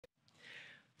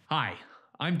Hi,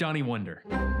 I'm Donny Wunder.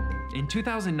 In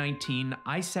 2019,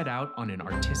 I set out on an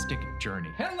artistic journey.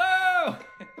 Hello!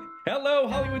 Hello,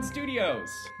 Hollywood Studios.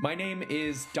 My name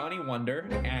is Donny Wunder,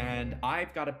 and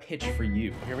I've got a pitch for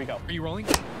you. Here we go. Are you rolling?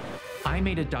 I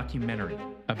made a documentary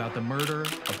about the murder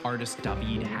of artist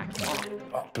David Hackman.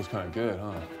 Oh, that's kind of good,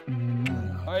 huh?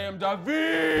 I am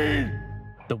David!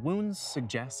 The wounds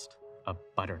suggest a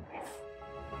butter knife.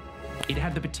 It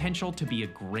had the potential to be a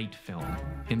great film,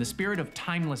 in the spirit of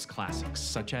timeless classics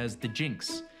such as The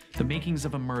Jinx, The Makings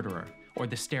of a Murderer, or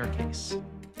The Staircase.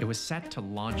 It was set to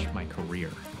launch my career.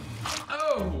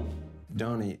 Oh!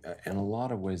 Donny, in a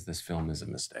lot of ways, this film is a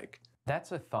mistake.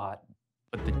 That's a thought.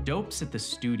 But the dopes at the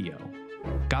studio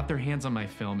got their hands on my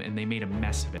film and they made a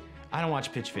mess of it. I don't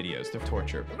watch pitch videos, they're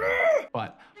torture.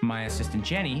 But my assistant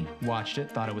Jenny watched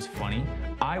it, thought it was funny.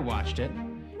 I watched it,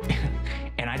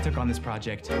 and I took on this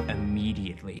project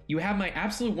immediately. You have my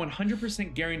absolute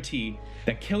 100% guarantee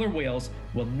that Killer Whales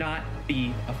will not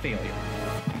be a failure.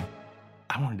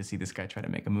 I wanted to see this guy try to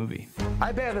make a movie.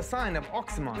 I bear the sign of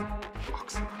Oxymon.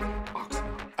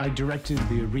 I directed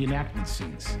the reenactment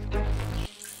scenes.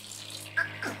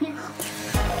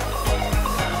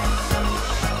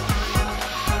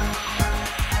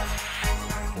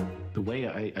 The way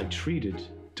I treated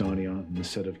Donny on the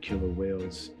set of Killer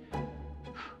Whales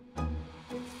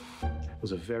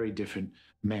was a very different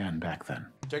man back then.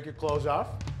 Take your clothes off.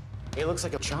 He looks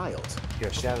like a child.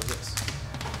 Here, shadow this.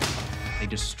 They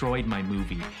destroyed my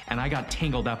movie, and I got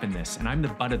tangled up in this, and I'm the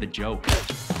butt of the joke.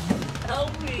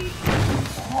 Help me!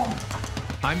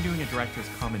 I'm doing a director's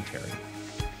commentary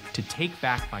to take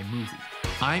back my movie.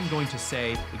 I'm going to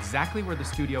say exactly where the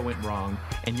studio went wrong,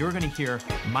 and you're going to hear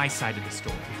my side of the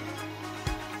story.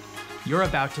 You're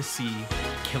about to see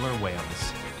Killer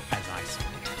Whales as I see it.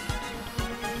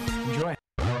 Enjoy.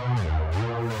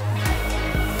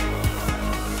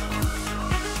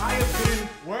 I have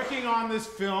been working on this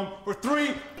film for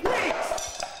 3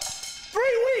 weeks! 3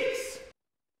 weeks!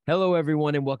 Hello,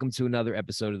 everyone, and welcome to another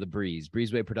episode of The Breeze,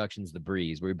 Breezeway Productions' The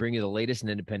Breeze, where we bring you the latest in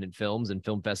independent films and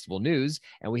film festival news.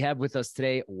 And we have with us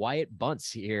today Wyatt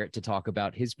Bunce here to talk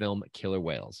about his film, Killer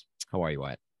Whales. How are you,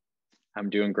 Wyatt? I'm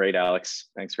doing great, Alex.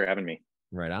 Thanks for having me.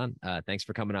 Right on. Thanks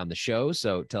for coming on the show.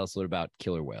 So tell us a little about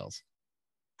Killer Whales.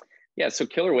 Yeah, so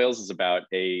Killer Whales is about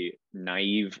a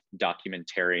naive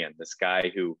documentarian, this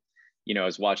guy who,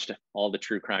 has watched all the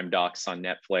true crime docs on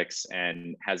Netflix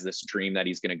and has this dream that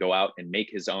he's going to go out and make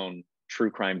his own true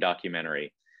crime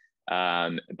documentary.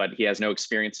 But he has no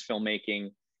experience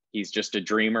filmmaking. He's just a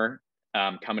dreamer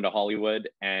coming to Hollywood,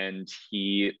 and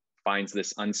he finds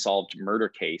this unsolved murder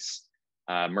case,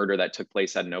 murder that took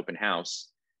place at an open house.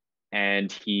 And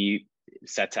he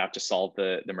sets out to solve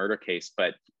the murder case.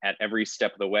 But at every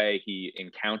step of the way, he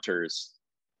encounters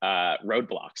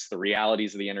roadblocks, the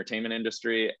realities of the entertainment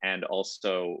industry, and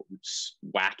also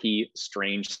wacky,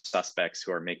 strange suspects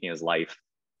who are making his life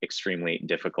extremely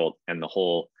difficult. And the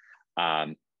whole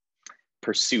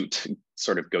pursuit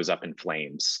sort of goes up in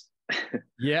flames.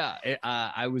 Yeah,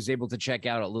 I was able to check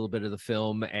out a little bit of the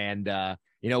film, and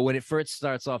when it first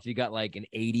starts off, you got like an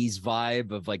 80s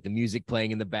vibe of like the music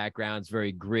playing in the background. It's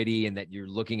very gritty, and that you're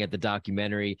looking at the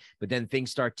documentary, but then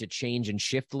things start to change and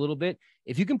shift a little bit.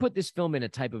 If you can put this film in a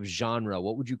type of genre,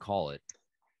 what would you call it?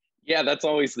 Yeah, that's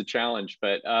always the challenge,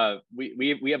 but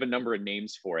we have a number of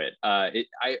names for it. I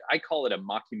call it a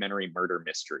mockumentary murder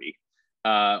mystery.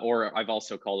 Or I've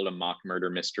also called it a mock murder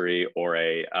mystery or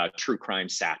a true crime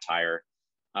satire.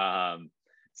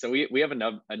 So we have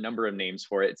a number of names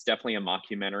for it. It's definitely a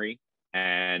mockumentary,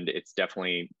 and it's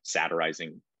definitely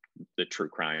satirizing the true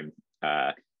crime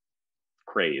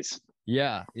craze.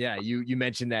 Yeah. You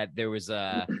mentioned that there was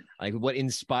like what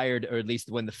inspired, or at least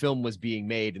when the film was being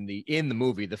made in the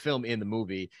movie,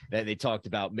 that they talked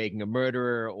about making a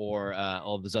murderer or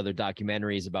all those other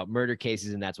documentaries about murder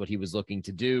cases, and that's what he was looking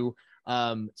to do.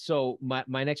 So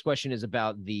my next question is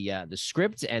about the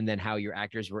script, and then how your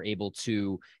actors were able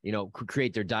to,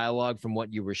 create their dialogue from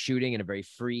what you were shooting in a very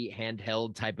free,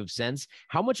 handheld type of sense.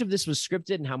 How much of this was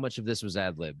scripted and how much of this was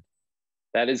ad-lib?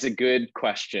 That is a good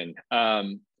question.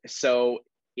 So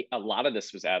a lot of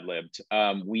this was ad-libbed.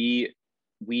 We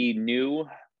knew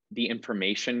the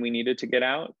information we needed to get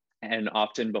out, and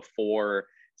often before,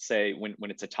 say, when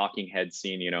it's a talking head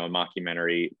scene, a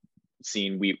mockumentary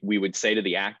scene, we would say to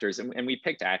the actors, and we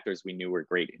picked actors we knew were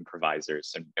great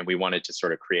improvisers, and we wanted to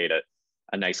sort of create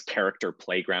a nice character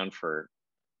playground for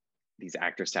these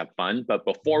actors to have fun. But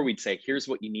before, we'd say, here's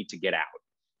what you need to get out.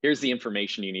 Here's the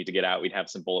information you need to get out. We'd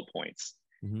have some bullet points.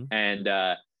 Mm-hmm.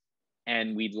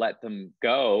 And we'd let them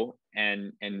go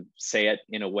and say it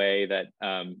in a way that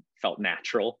felt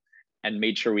natural and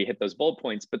made sure we hit those bullet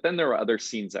points. But then there were other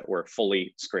scenes that were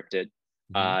fully scripted.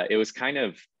 It was kind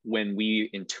of when we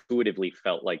intuitively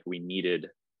felt like we needed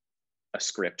a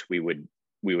script, we would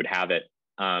have it.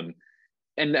 And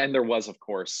there was, of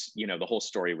course, you know, the whole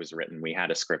story was written. We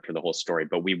had a script for the whole story,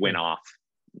 but we went off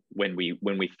when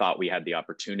we thought we had the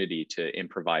opportunity to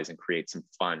improvise and create some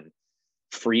fun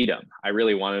freedom. I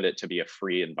really wanted it to be a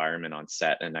free environment on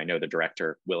set, and I know the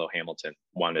director, Willow Hamilton,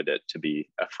 wanted it to be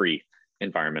a free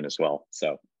environment as well.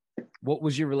 So what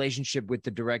was your relationship with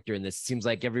the director? And this seems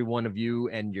like every one of you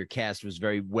and your cast was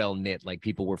very well knit, like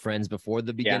people were friends before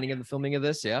the beginning of the filming of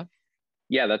this.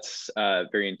 Yeah, that's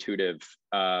very intuitive.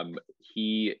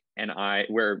 He and I,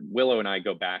 where Willow and I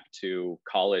go back to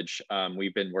college,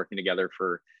 we've been working together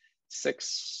for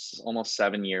 6, almost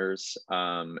 7 years,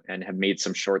 and have made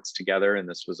some shorts together. And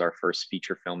this was our first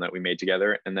feature film that we made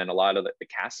together. And then a lot of the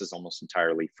cast is almost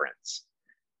entirely friends.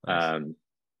 Nice.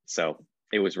 So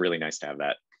it was really nice to have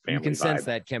that family You can vibe. sense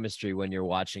that chemistry when you're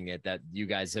watching it, that you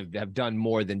guys have done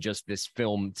more than just this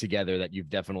film together, that you've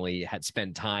definitely had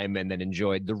spent time and then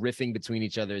enjoyed. The riffing between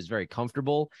each other is very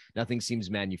comfortable. Nothing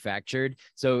seems manufactured.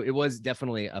 So it was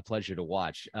definitely a pleasure to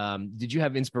watch. Did you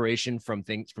have inspiration from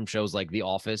shows like The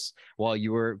Office while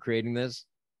you were creating this?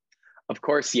 Of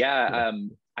course, yeah.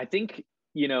 I think,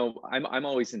 you know, I'm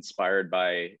always inspired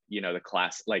by, you know, the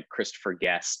class, like Christopher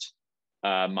Guest,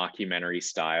 mockumentary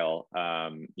style,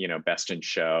 you know, Best in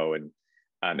Show,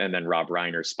 and then Rob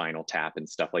Reiner's Spinal Tap and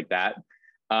stuff like that.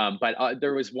 But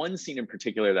there was one scene in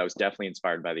particular that was definitely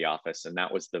inspired by The Office, and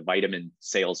that was the vitamin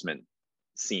salesman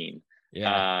scene.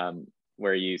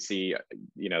 Where you see,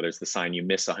 you know, there's the sign, you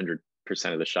miss 100%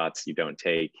 of the shots you don't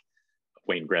take,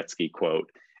 Wayne Gretzky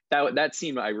quote. That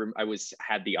scene, I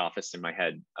had The Office in my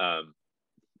head,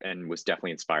 and was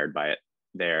definitely inspired by it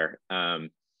there.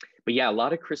 But yeah, a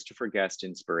lot of Christopher Guest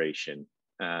inspiration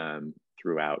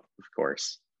throughout, of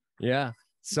course. Yeah.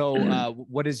 So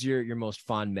what is your most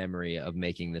fond memory of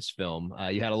making this film?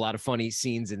 You had a lot of funny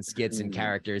scenes and skits and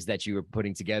characters that you were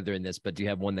putting together in this, but do you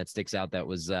have one that sticks out that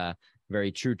was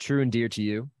very true and dear to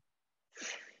you?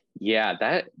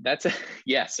 Yeah, that's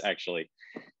yes, actually.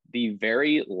 The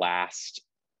very last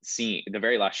scene, the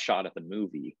very last shot of the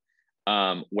movie,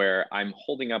 where I'm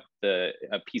holding up a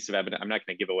piece of evidence. I'm not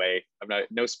going to give away,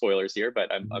 no spoilers here,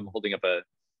 but I'm holding up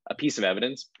a piece of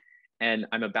evidence, and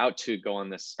I'm about to go on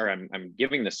this, or I'm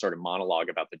giving this sort of monologue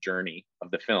about the journey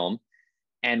of the film.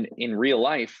 And in real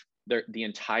life, the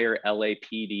entire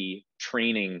LAPD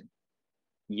training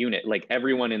unit, like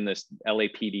everyone in this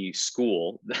LAPD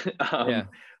school,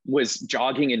 was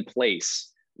jogging in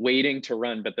place, waiting to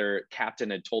run, but their captain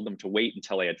had told them to wait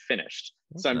until I had finished.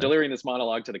 So I'm delivering this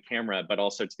monologue to the camera, but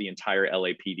also to the entire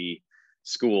LAPD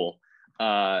school.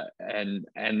 And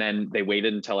then they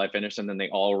waited until I finished, and then they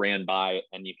all ran by,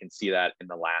 and you can see that in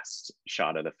the last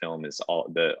shot of the film is all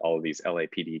of these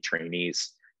LAPD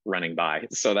trainees running by.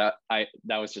 So that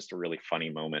was just a really funny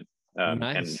moment.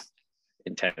 Nice. And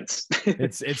intense.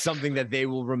 It's something that they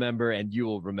will remember and you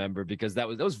will remember, because that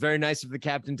was very nice of the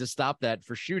captain to stop that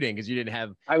for shooting, because you didn't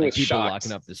have people shocked.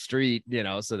 locking up the street, you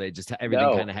know, so they just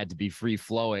everything kind of had to be free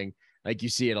flowing. Like you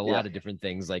see it a lot of different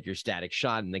things, like your static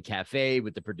shot in the cafe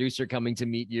with the producer coming to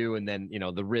meet you, and then, you know,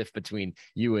 the riff between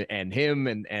you and him,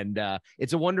 and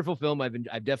it's a wonderful film.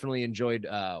 I've definitely enjoyed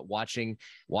watching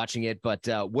it. But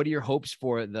what are your hopes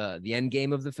for the end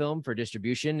game of the film for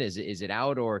distribution? Is it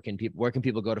out, or where can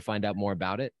people go to find out more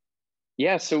about it?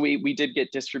 Yeah, so we did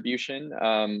get distribution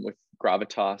with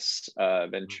Gravitas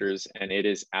Ventures, and it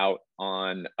is out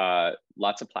on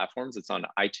lots of platforms. It's on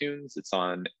iTunes, it's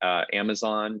on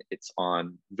Amazon, it's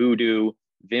on Vudu,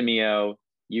 Vimeo,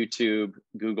 YouTube,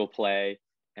 Google Play,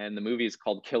 and the movie is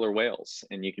called Killer Whales,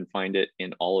 and you can find it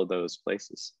in all of those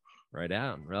places. Right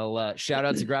on. Well, shout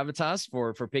out to Gravitas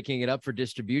for picking it up for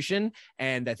distribution.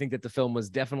 And I think that the film was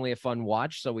definitely a fun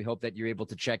watch. So we hope that you're able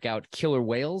to check out Killer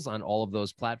Whales on all of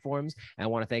those platforms. And I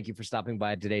want to thank you for stopping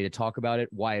by today to talk about it,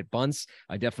 Wyatt Bunce.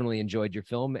 I definitely enjoyed your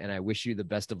film, and I wish you the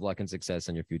best of luck and success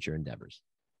on your future endeavors.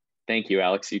 Thank you,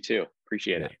 Alex. You too.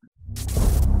 Appreciate it.